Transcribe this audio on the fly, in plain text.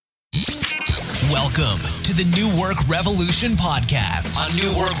Welcome to the New Work Revolution podcast on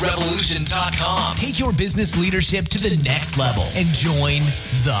newworkrevolution.com. Take your business leadership to the next level and join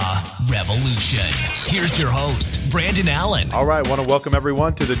the revolution. Here's your host, Brandon Allen. All right, I want to welcome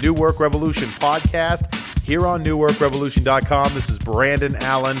everyone to the New Work Revolution podcast here on newworkrevolution.com. This is Brandon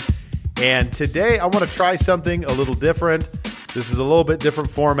Allen, and today I want to try something a little different. This is a little bit different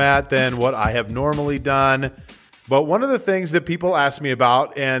format than what I have normally done. But one of the things that people ask me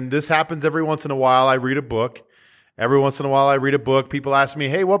about, and this happens every once in a while, I read a book. Every once in a while I read a book. People ask me,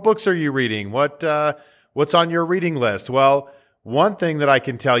 hey, what books are you reading? What's on your reading list? Well, one thing that I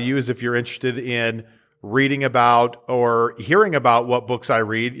can tell you is if you're interested in reading about or hearing about what books I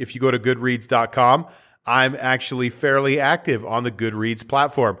read, if you go to goodreads.com, I'm actually fairly active on the Goodreads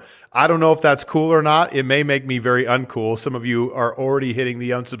platform. I don't know if that's cool or not. It may make me very uncool. Some of you are already hitting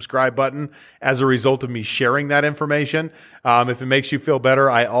the unsubscribe button as a result of me sharing that information. If it makes you feel better,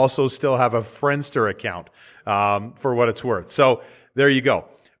 I also still have a Friendster account for what it's worth. So there you go.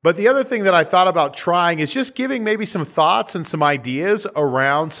 But the other thing that I thought about trying is just giving maybe some thoughts and some ideas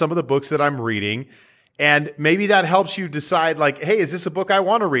around some of the books that I'm reading. And maybe that helps you decide, like, hey, is this a book I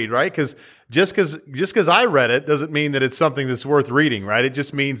want to read, right? Because just because I read it doesn't mean that it's something that's worth reading, right? It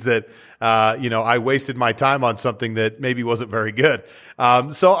just means that I wasted my time on something that maybe wasn't very good.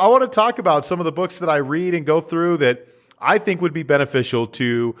 So I want to talk about some of the books that I read and go through that I think would be beneficial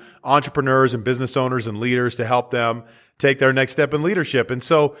to entrepreneurs and business owners and leaders to help them take their next step in leadership. And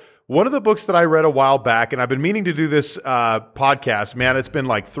so one of the books that I read a while back, and I've been meaning to do this podcast, man, it's been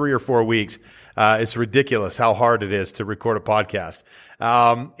like 3 or 4 weeks. It's ridiculous how hard it is to record a podcast.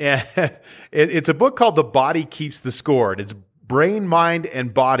 And it's a book called The Body Keeps the Score. It's Brain, Mind,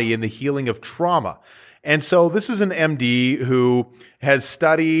 and Body in the Healing of Trauma. And so this is an MD who has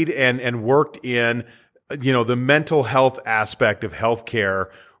studied and worked in, the mental health aspect of healthcare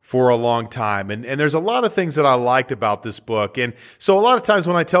for a long time. And there's a lot of things that I liked about this book. And so a lot of times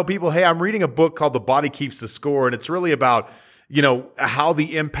when I tell people, hey, I'm reading a book called The Body Keeps the Score, and it's really about,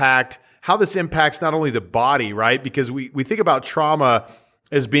 how this impacts not only the body, right? Because we think about trauma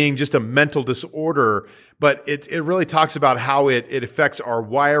as being just a mental disorder, but it really talks about how it affects our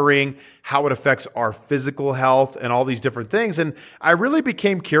wiring, how it affects our physical health, and all these different things. And I really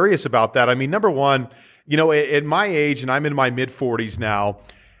became curious about that. I mean, number one, at my age, and I'm in my mid-40s now,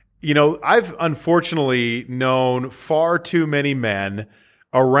 I've unfortunately known far too many men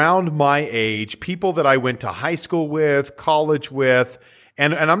around my age, people that I went to high school with, college with,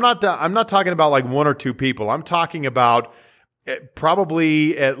 and I'm not talking about like 1 or 2 people. I'm talking about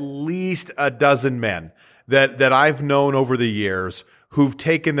probably at least a dozen men that I've known over the years who've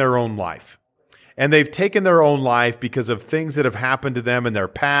taken their own life. And they've taken their own life because of things that have happened to them in their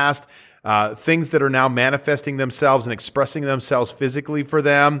past, things that are now manifesting themselves and expressing themselves physically for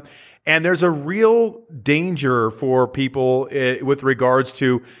them. And there's a real danger for people with regards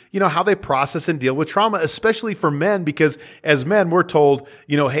to, how they process and deal with trauma, especially for men, because as men, we're told,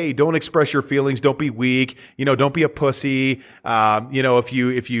 hey, don't express your feelings. Don't be weak. Don't be a pussy.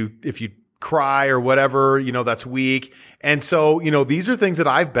 If you cry or whatever, that's weak. And so, these are things that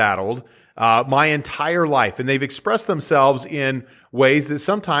I've battled my entire life, and they've expressed themselves in ways that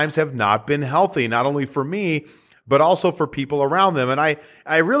sometimes have not been healthy, not only for me, but also for people around them. And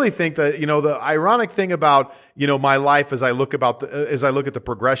I really think that, the ironic thing about, my life as I look at the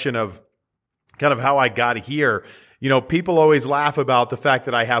progression of kind of how I got here, people always laugh about the fact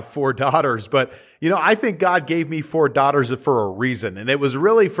that I have 4 daughters, but, I think God gave me 4 daughters for a reason. And it was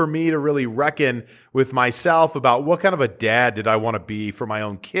really for me to really reckon with myself about what kind of a dad did I want to be for my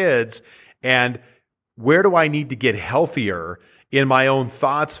own kids, and where do I need to get healthier in my own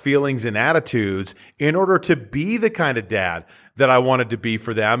thoughts, feelings, and attitudes in order to be the kind of dad that I wanted to be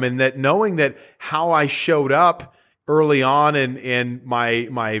for them. And that knowing that how I showed up early on in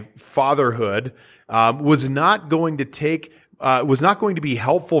my fatherhood was not going to be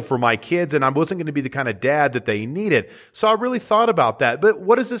helpful for my kids, and I wasn't going to be the kind of dad that they needed. So I really thought about that. But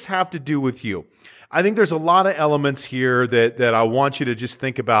what does this have to do with you? I think there's a lot of elements here that I want you to just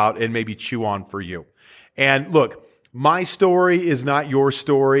think about and maybe chew on for you. And look, my story is not your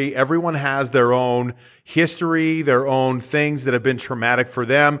story. Everyone has their own history, their own things that have been traumatic for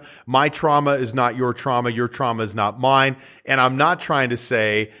them. My trauma is not your trauma. Your trauma is not mine. And I'm not trying to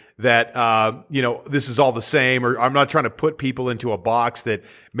say that, this is all the same, or I'm not trying to put people into a box that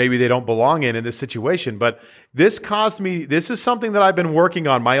maybe they don't belong in this situation. But this is something that I've been working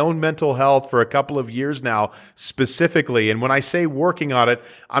on, my own mental health, for a couple of years now specifically. And when I say working on it,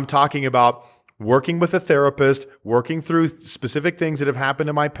 I'm talking about working with a therapist, working through specific things that have happened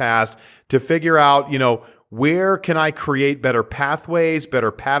in my past to figure out, Where can I create better pathways, better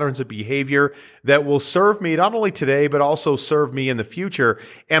patterns of behavior that will serve me not only today, but also serve me in the future?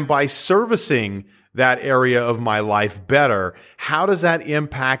 And by servicing that area of my life better, how does that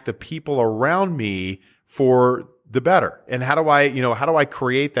impact the people around me for the better? And how do I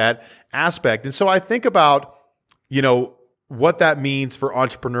create that aspect? And so I think about, what that means for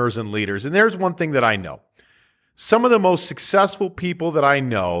entrepreneurs and leaders. And there's one thing that I know. Some of the most successful people that I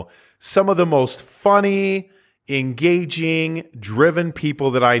know, some of the most funny, engaging, driven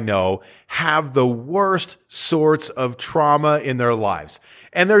people that I know have the worst sorts of trauma in their lives.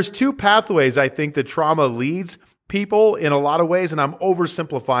 And there's two pathways I think that trauma leads people in a lot of ways, and I'm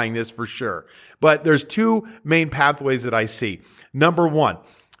oversimplifying this for sure. But there's two main pathways that I see. Number one,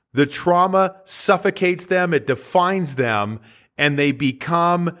 the trauma suffocates them, it defines them, and they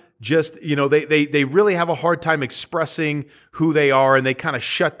become just, they really have a hard time expressing who they are, and they kind of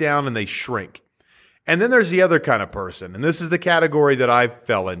shut down and they shrink. And then there's the other kind of person, and this is the category that I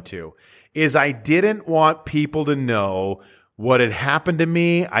fell into, is I didn't want people to know what had happened to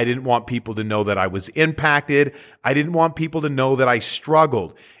me. I didn't want people to know that I was impacted. I didn't want people to know that I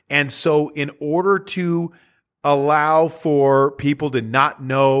struggled. And so in order to allow for people to not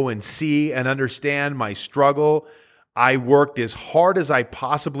know and see and understand my struggle, I worked as hard as I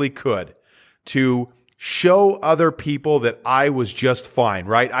possibly could to show other people that I was just fine,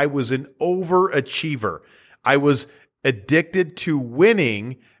 right? I was an overachiever. I was addicted to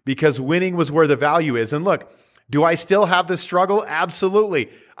winning because winning was where the value is. And look, do I still have this struggle?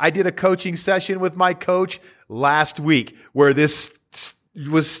 Absolutely. I did a coaching session with my coach last week where this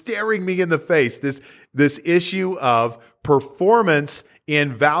was staring me in the face, this issue of performance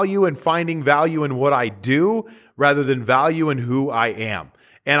in value and finding value in what I do rather than value in who I am.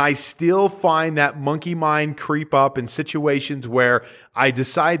 And I still find that monkey mind creep up in situations where I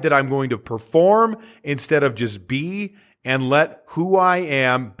decide that I'm going to perform instead of just be and let who I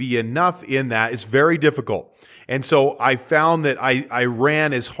am be enough in that. It's very difficult. And so I found that I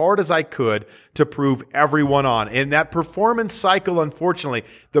ran as hard as I could to prove everyone on. And that performance cycle, unfortunately,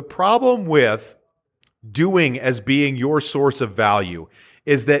 the problem with doing as being your source of value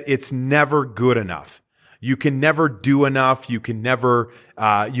is that it's never good enough. You can never do enough. You can never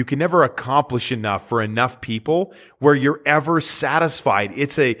accomplish enough for enough people where you're ever satisfied.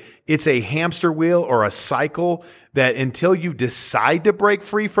 It's a hamster wheel or a cycle that until you decide to break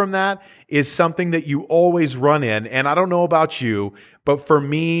free from that is something that you always run in. And I don't know about you, but for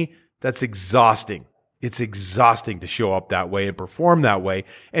me, that's exhausting. It's exhausting to show up that way and perform that way.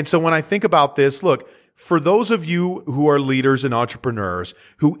 And so when I think about this, look, for those of you who are leaders and entrepreneurs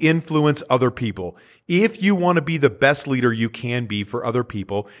who influence other people, if you want to be the best leader you can be for other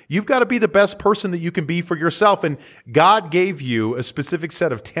people, you've got to be the best person that you can be for yourself. And God gave you a specific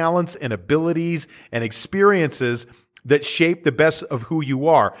set of talents and abilities and experiences that shape the best of who you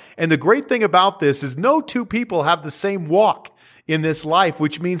are. And the great thing about this is no two people have the same walk in this life,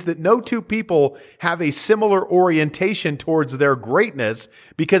 which means that no two people have a similar orientation towards their greatness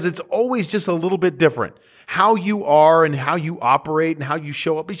because it's always just a little bit different. How you are and how you operate and how you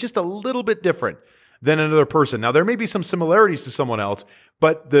show up is just a little bit different than another person. Now, there may be some similarities to someone else,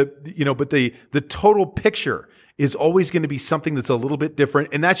 but the total picture is always going to be something that's a little bit different,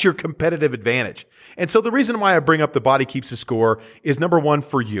 and that's your competitive advantage. And so the reason why I bring up The Body Keeps a Score is, number one,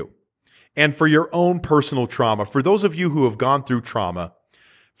 for you. And for your own personal trauma, for those of you who have gone through trauma,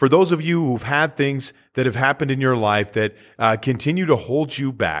 for those of you who've had things that have happened in your life that continue to hold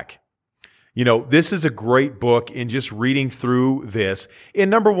you back, this is a great book in just reading through this.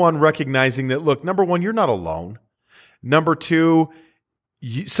 And number one, recognizing that, look, number one, you're not alone. Number two,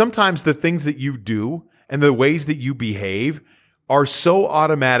 sometimes the things that you do and the ways that you behave are so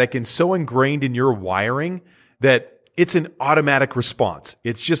automatic and so ingrained in your wiring that it's an automatic response.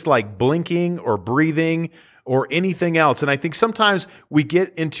 It's just like blinking or breathing or anything else. And I think sometimes we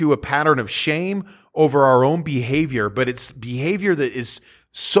get into a pattern of shame over our own behavior, but it's behavior that is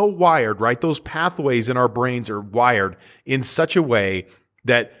so wired, right? Those pathways in our brains are wired in such a way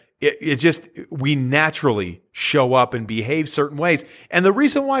that we naturally show up and behave certain ways. And the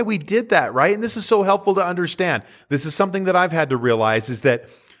reason why we did that, right? And this is so helpful to understand. This is something that I've had to realize is that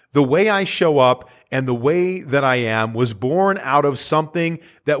the way I show up and the way that I am was born out of something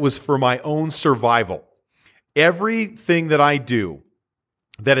that was for my own survival. Everything that I do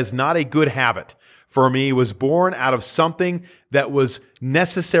that is not a good habit for me was born out of something that was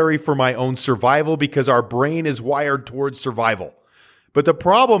necessary for my own survival because our brain is wired towards survival. But the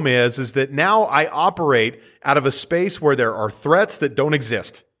problem is that now I operate out of a space where there are threats that don't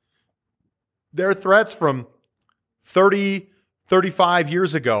exist. There are threats from 30, 35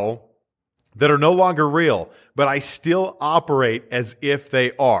 years ago that are no longer real, but I still operate as if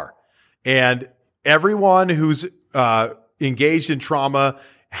they are. And everyone who's engaged in trauma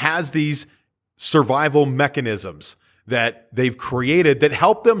has these survival mechanisms that they've created that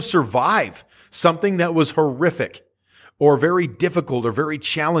help them survive something that was horrific or very difficult or very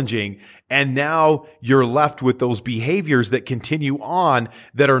challenging. And now you're left with those behaviors that continue on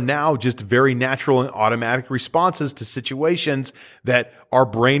that are now just very natural and automatic responses to situations that our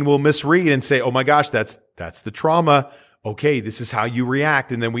brain will misread and say, oh my gosh, that's the trauma. Okay, this is how you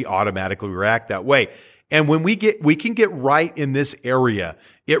react. And then we automatically react that way. And when we can get right in this area,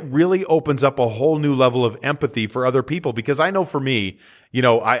 it really opens up a whole new level of empathy for other people. Because I know for me,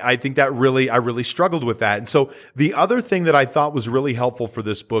 I think that I really struggled with that. And so the other thing that I thought was really helpful for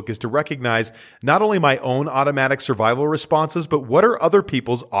this book is to recognize not only my own automatic survival responses, but what are other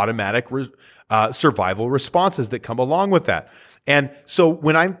people's automatic survival responses that come along with that. And so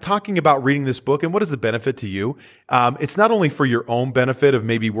when I'm talking about reading this book and what is the benefit to you, it's not only for your own benefit of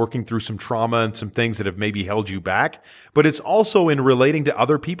maybe working through some trauma and some things that have maybe held you back, but it's also in relating to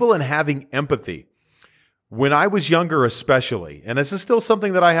other people and having empathy. When I was younger especially, and this is still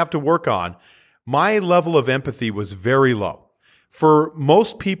something that I have to work on, my level of empathy was very low. For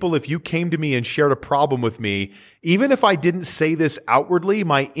most people, if you came to me and shared a problem with me, even if I didn't say this outwardly,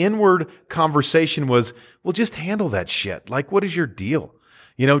 my inward conversation was, well, just handle that shit. Like, what is your deal?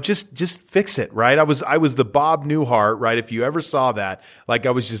 Just fix it, right? I was the Bob Newhart, right? If you ever saw that, like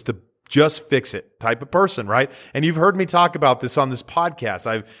I was just the just fix it type of person, right? And you've heard me talk about this on this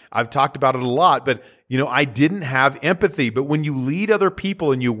podcast. I've talked about it a lot, but I didn't have empathy. But when you lead other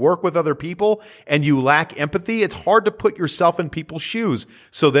people and you work with other people and you lack empathy, it's hard to put yourself in people's shoes.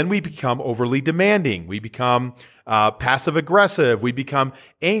 So then we become overly demanding. We become passive aggressive. We become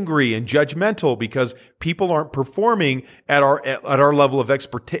angry and judgmental because people aren't performing at our level of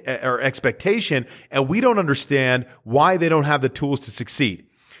expectation, and we don't understand why they don't have the tools to succeed.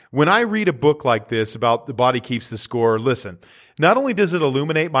 When I read a book like this about The Body Keeps the Score, listen, not only does it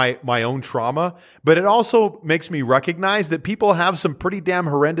illuminate my own trauma, but it also makes me recognize that people have some pretty damn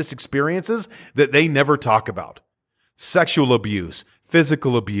horrendous experiences that they never talk about. Sexual abuse,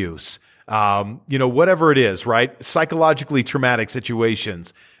 physical abuse, whatever it is, right? Psychologically traumatic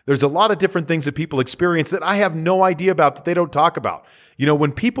situations. There's a lot of different things that people experience that I have no idea about that they don't talk about.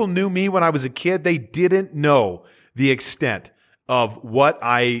 When people knew me when I was a kid, they didn't know the extent of what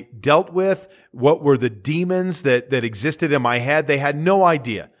I dealt with, what were the demons that existed in my head. They had no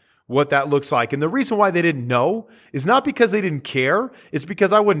idea what that looks like. And the reason why they didn't know is not because they didn't care. It's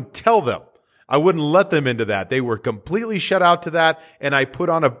because I wouldn't tell them. I wouldn't let them into that. They were completely shut out to that. And I put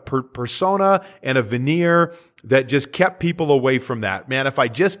on a persona and a veneer that just kept people away from that. Man, if I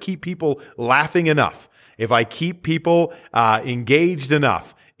just keep people laughing enough, if I keep people engaged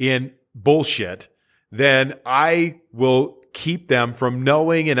enough in bullshit, then I will keep them from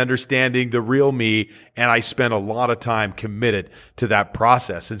knowing and understanding the real me. And I spent a lot of time committed to that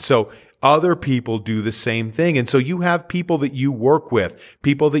process. And so other people do the same thing. And so you have people that you work with,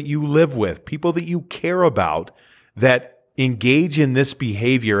 people that you live with, people that you care about that engage in this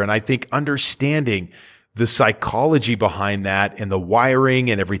behavior. And I think understanding the psychology behind that and the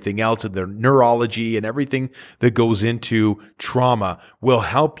wiring and everything else and the neurology and everything that goes into trauma will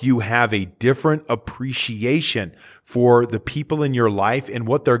help you have a different appreciation for the people in your life and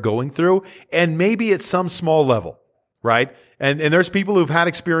what they're going through. And maybe at some small level, right? And there's people who've had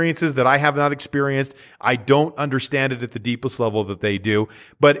experiences that I have not experienced. I don't understand it at the deepest level that they do,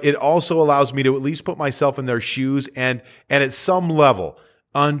 but it also allows me to at least put myself in their shoes and at some level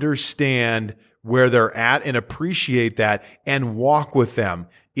understand where they're at and appreciate that and walk with them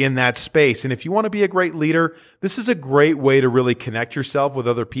in that space. And if you want to be a great leader, this is a great way to really connect yourself with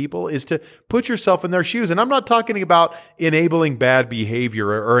other people, is to put yourself in their shoes. And I'm not talking about enabling bad behavior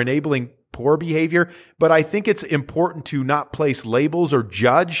or enabling poor behavior, but I think it's important to not place labels or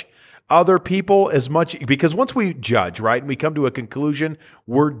judge other people as much, because once we judge, right, and we come to a conclusion,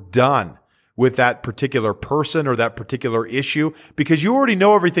 we're done with that particular person or that particular issue, because you already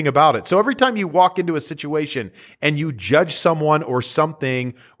know everything about it. So every time you walk into a situation and you judge someone or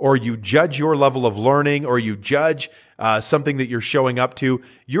something, or you judge your level of learning, or you judge something that you're showing up to,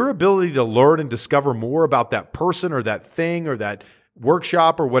 your ability to learn and discover more about that person or that thing or that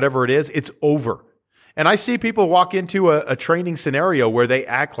workshop or whatever it is, it's over. And I see people walk into a training scenario where they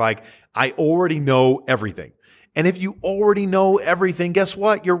act like, I already know everything. And if you already know everything, guess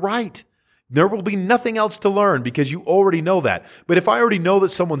what? You're right. There will be nothing else to learn because you already know that. But if I already know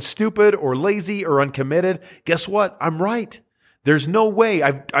that someone's stupid or lazy or uncommitted, guess what? I'm right. There's no way.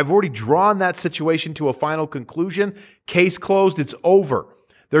 I've already drawn that situation to a final conclusion. Case closed. It's over.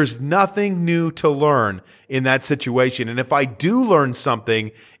 There's nothing new to learn in that situation. And if I do learn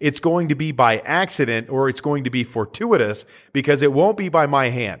something, it's going to be by accident or it's going to be fortuitous because it won't be by my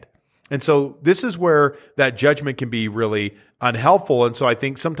hand. And so this is where that judgment can be really unhelpful. And so I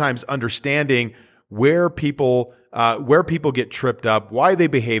think sometimes understanding where people get tripped up, why they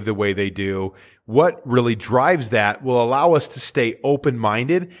behave the way they do, what really drives that will allow us to stay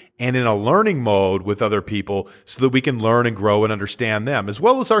open-minded and in a learning mode with other people so that we can learn and grow and understand them as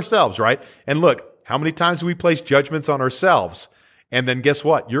well as ourselves, right? And look, how many times do we place judgments on ourselves? And then guess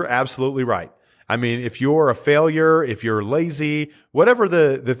what? You're absolutely right. I mean, if you're a failure, if you're lazy, whatever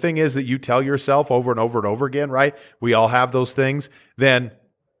the thing is that you tell yourself over and over and over again, right? We all have those things. Then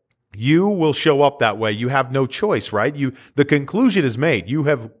you will show up that way. You have no choice, right? The conclusion is made. You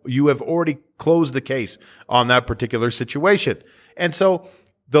have already closed the case on that particular situation. And so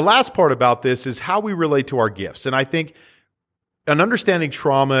the last part about this is how we relate to our gifts. And I think an understanding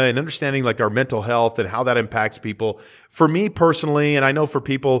trauma and understanding like our mental health and how that impacts people. For me personally, and I know for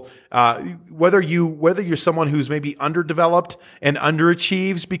people, whether you're someone who's maybe underdeveloped and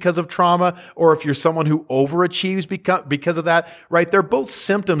underachieves because of trauma, or if you're someone who overachieves because of that, right? They're both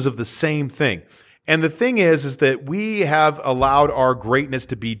symptoms of the same thing. And the thing is that we have allowed our greatness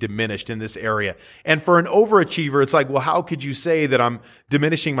to be diminished in this area. And for an overachiever, it's like, well, how could you say that I'm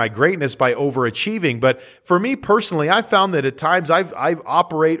diminishing my greatness by overachieving? But for me personally, I found that at times I've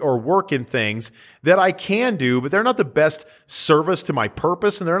operate or work in things that I can do, but they're not the best service to my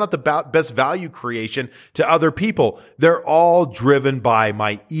purpose and they're not the best value creation to other people. They're all driven by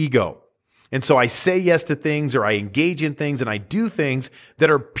my ego. And so I say yes to things or I engage in things and I do things that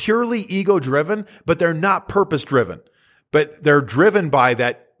are purely ego driven, but they're not purpose driven. But they're driven by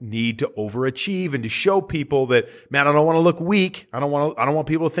that need to overachieve and to show people that, man, I don't want to look weak. I don't want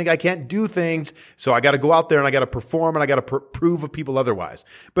people to think I can't do things. So I got to go out there and I got to perform and I got to prove of people otherwise.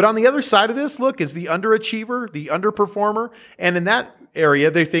 But on the other side of this, look, is the underachiever, the underperformer. And in that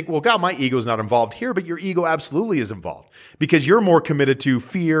area, they think, well, God, my ego is not involved here, but your ego absolutely is involved because you're more committed to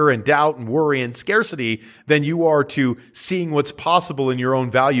fear and doubt and worry and scarcity than you are to seeing what's possible in your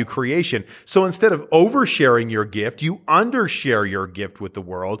own value creation. So instead of oversharing your gift, you undershare your gift with the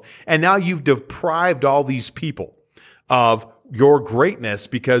world. And now you've deprived all these people of your greatness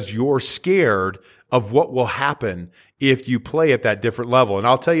because you're scared of what will happen if you play at that different level. And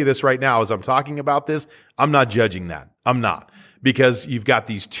I'll tell you this right now, as I'm talking about this, I'm not judging that. I'm not. Because you've got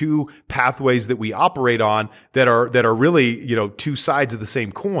these two pathways that we operate on that are really, two sides of the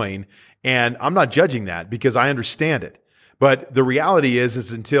same coin. And I'm not judging that because I understand it. But the reality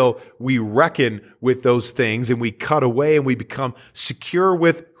is until we reckon with those things and we cut away and we become secure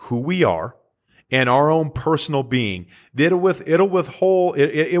with who we are and our own personal being, it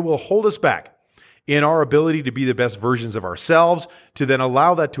will hold us back in our ability to be the best versions of ourselves, to then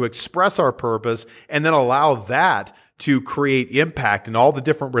allow that to express our purpose and then allow that to create impact in all the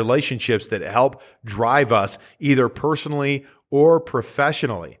different relationships that help drive us either personally or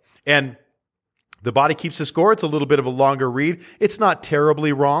professionally. And The Body Keeps the Score. It's a little bit of a longer read. It's not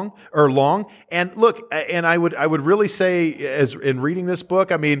terribly long. And look, and I would really say, as in reading this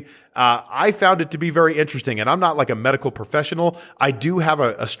book, I found it to be very interesting. And I'm not like a medical professional. I do have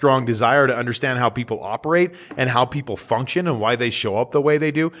a strong desire to understand how people operate and how people function and why they show up the way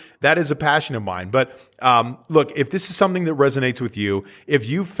they do. That is a passion of mine. But look, if this is something that resonates with you, if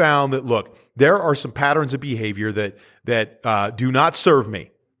you found that, look, there are some patterns of behavior that do not serve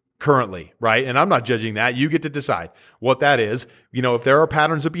me currently, right? And I'm not judging that. You get to decide what that is. If there are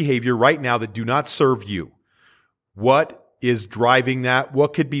patterns of behavior right now that do not serve you, what is driving that?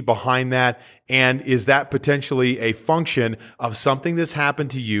 What could be behind that? And is that potentially a function of something that's happened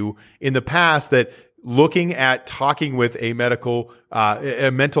to you in the past that looking at talking with a mental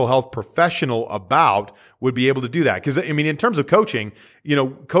health professional about would be able to do that? Because, in terms of coaching,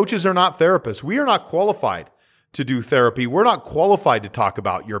 coaches are not therapists. We are not qualified to do therapy. We're not qualified to talk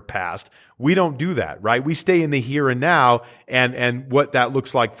about your past. We don't do that, right? We stay in the here and now and what that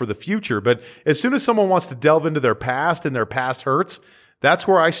looks like for the future. But as soon as someone wants to delve into their past and their past hurts, that's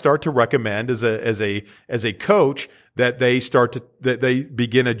where I start to recommend as a coach that they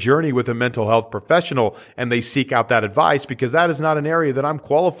begin a journey with a mental health professional and they seek out that advice, because that is not an area that I'm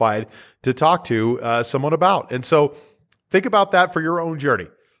qualified to talk to someone about. And so think about that for your own journey.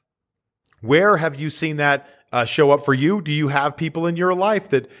 Where have you seen that show up for you? Do you have people in your life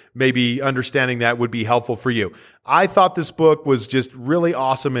that maybe understanding that would be helpful for you? I thought this book was just really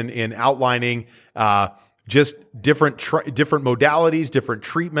awesome in outlining just different modalities, different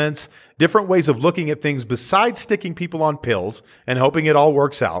treatments, different ways of looking at things besides sticking people on pills and hoping it all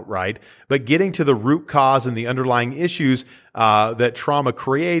works out, right? But getting to the root cause and the underlying issues that trauma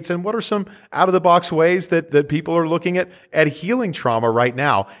creates, and what are some out-of-the-box ways that people are looking at healing trauma right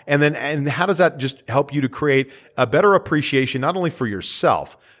now, and how does that just help you to create a better appreciation not only for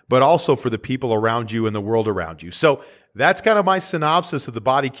yourself, but also for the people around you and the world around you. So that's kind of my synopsis of The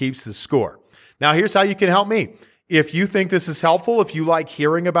Body Keeps the Score. Now, here's how you can help me. If you think this is helpful, if you like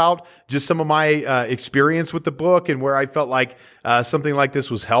hearing about just some of my experience with the book and where I felt like something like this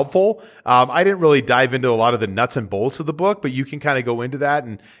was helpful, I didn't really dive into a lot of the nuts and bolts of the book, but you can kind of go into that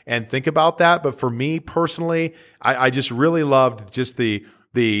and think about that. But for me personally, I just really loved just the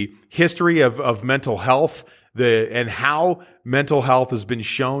history of mental health, and how mental health has been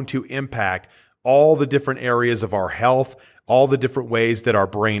shown to impact all the different areas of our health, all the different ways that our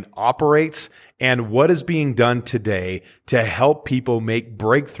brain operates, and what is being done today to help people make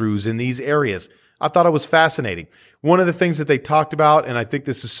breakthroughs in these areas. I thought it was fascinating. One of the things that they talked about, and I think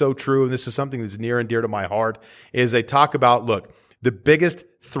this is so true, and this is something that's near and dear to my heart, is they talk about, look, the biggest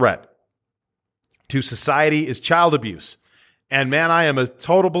threat to society is child abuse. And man, I am a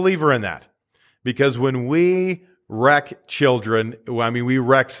total believer in that. Because when we wreck children, we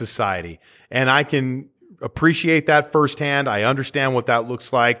wreck society. And I can appreciate that firsthand. I understand what that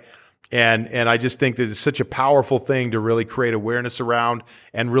looks like. And I just think that it's such a powerful thing to really create awareness around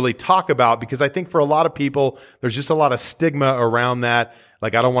and really talk about, because I think for a lot of people, there's just a lot of stigma around that.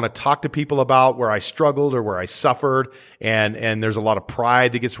 Like, I don't want to talk to people about where I struggled or where I suffered. And there's a lot of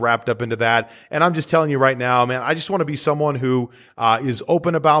pride that gets wrapped up into that. And I'm just telling you right now, man, I just want to be someone who is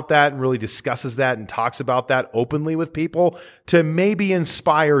open about that and really discusses that and talks about that openly with people to maybe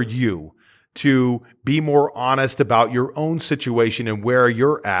inspire you to be more honest about your own situation and where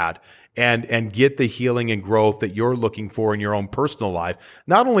you're at, and get the healing and growth that you're looking for in your own personal life,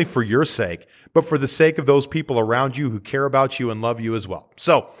 not only for your sake, but for the sake of those people around you who care about you and love you as well.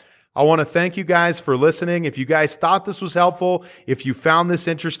 So I want to thank you guys for listening. If you guys thought this was helpful, if you found this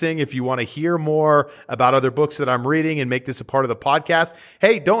interesting, if you want to hear more about other books that I'm reading and make this a part of the podcast,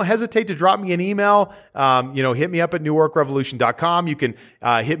 hey, don't hesitate to drop me an email. Hit me up at newworkrevolution.com. You can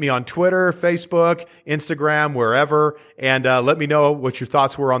hit me on Twitter, Facebook, Instagram, wherever, and let me know what your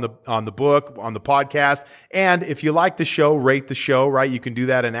thoughts were on the book, on the podcast. And if you like the show, rate the show, right? You can do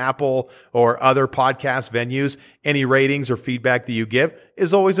that in Apple or other podcast venues. Any ratings or feedback that you give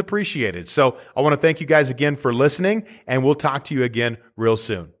is always appreciated. So I want to thank you guys again for listening, and we'll talk to you again real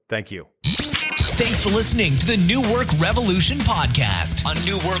soon. Thank you. Thanks for listening to the New Work Revolution podcast on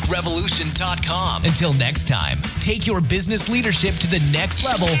newworkrevolution.com. Until next time, take your business leadership to the next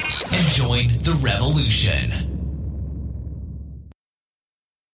level and join the revolution.